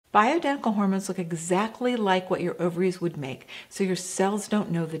Bioidentical hormones look exactly like what your ovaries would make, so your cells don't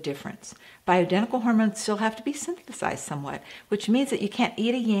know the difference. Bioidentical hormones still have to be synthesized somewhat, which means that you can't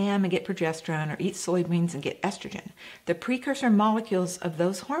eat a yam and get progesterone or eat soybeans and get estrogen. The precursor molecules of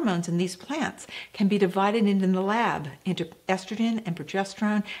those hormones in these plants can be divided in the lab into estrogen and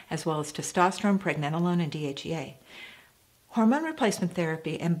progesterone, as well as testosterone, pregnenolone, and DHEA. Hormone replacement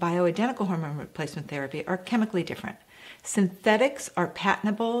therapy and bioidentical hormone replacement therapy are chemically different. Synthetics are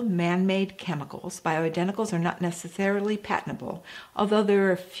patentable, man-made chemicals. Bioidenticals are not necessarily patentable, although there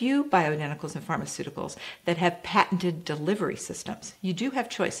are a few bioidenticals and pharmaceuticals that have patented delivery systems. You do have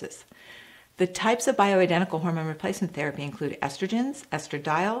choices. The types of bioidentical hormone replacement therapy include estrogens,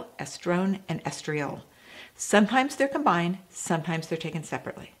 estradiol, estrone, and estriol. Sometimes they're combined, sometimes they're taken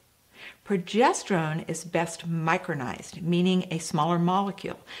separately. Progesterone is best micronized, meaning a smaller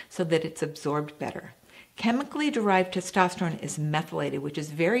molecule, so that it's absorbed better. Chemically derived testosterone is methylated, which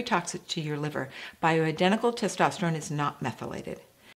is very toxic to your liver. Bioidentical testosterone is not methylated.